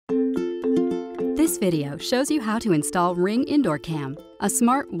This video shows you how to install Ring Indoor Cam, a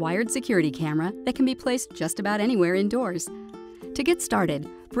smart wired security camera that can be placed just about anywhere indoors. To get started,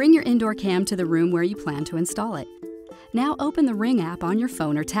 bring your indoor cam to the room where you plan to install it. Now open the Ring app on your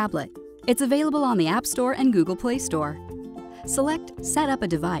phone or tablet. It's available on the App Store and Google Play Store. Select Set up a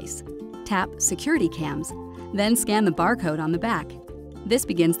device. Tap Security Cams, then scan the barcode on the back. This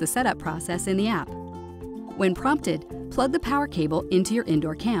begins the setup process in the app. When prompted, plug the power cable into your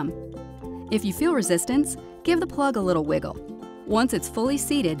indoor cam. If you feel resistance, give the plug a little wiggle. Once it's fully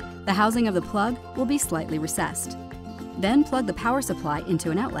seated, the housing of the plug will be slightly recessed. Then plug the power supply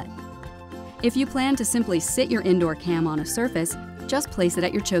into an outlet. If you plan to simply sit your indoor cam on a surface, just place it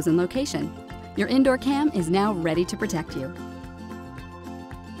at your chosen location. Your indoor cam is now ready to protect you.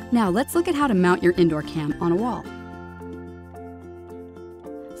 Now let's look at how to mount your indoor cam on a wall.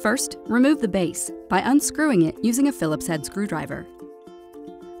 First, remove the base by unscrewing it using a Phillips head screwdriver.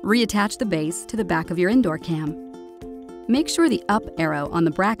 Reattach the base to the back of your indoor cam. Make sure the up arrow on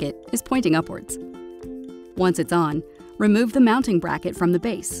the bracket is pointing upwards. Once it's on, remove the mounting bracket from the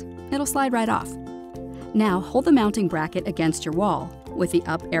base. It'll slide right off. Now hold the mounting bracket against your wall with the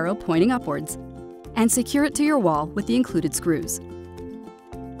up arrow pointing upwards and secure it to your wall with the included screws.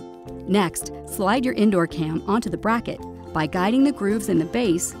 Next, slide your indoor cam onto the bracket by guiding the grooves in the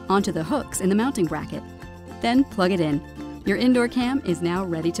base onto the hooks in the mounting bracket. Then plug it in. Your indoor cam is now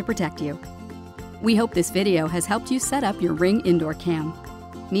ready to protect you. We hope this video has helped you set up your Ring Indoor Cam.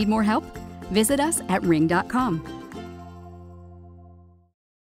 Need more help? Visit us at ring.com.